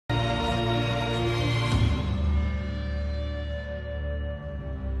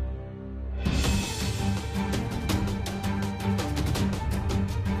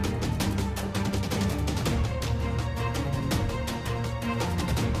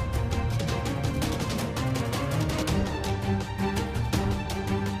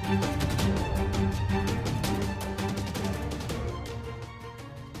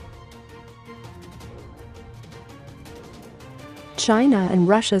China and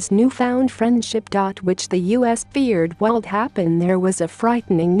Russia's newfound friendship. Which the US feared would happen. There was a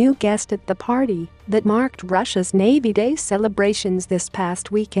frightening new guest at the party that marked Russia's Navy Day celebrations this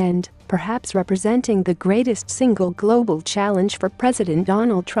past weekend, perhaps representing the greatest single global challenge for President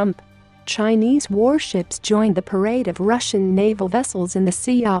Donald Trump. Chinese warships joined the parade of Russian naval vessels in the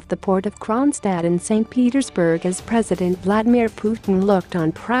sea off the port of Kronstadt in St. Petersburg as President Vladimir Putin looked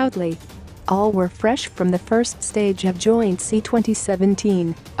on proudly. All were fresh from the first stage of Joint Sea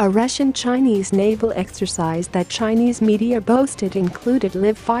 2017, a Russian-Chinese naval exercise that Chinese media boasted included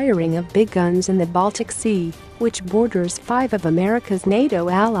live firing of big guns in the Baltic Sea, which borders 5 of America's NATO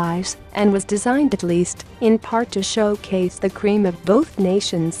allies, and was designed at least, in part to showcase the cream of both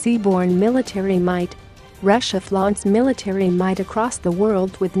nations' seaborne military might. Russia flaunts military might across the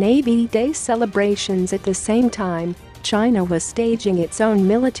world with Navy Day celebrations at the same time. China was staging its own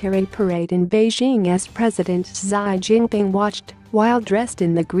military parade in Beijing as President Xi Jinping watched, while dressed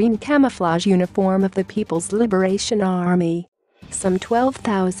in the green camouflage uniform of the People's Liberation Army. Some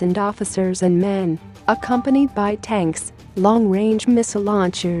 12,000 officers and men, accompanied by tanks, long-range missile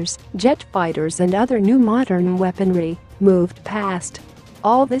launchers, jet fighters and other new modern weaponry, moved past.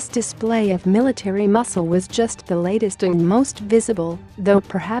 All this display of military muscle was just the latest and most visible, though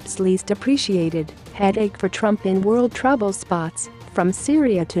perhaps least appreciated, headache for Trump in world trouble spots, from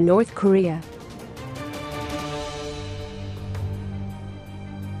Syria to North Korea.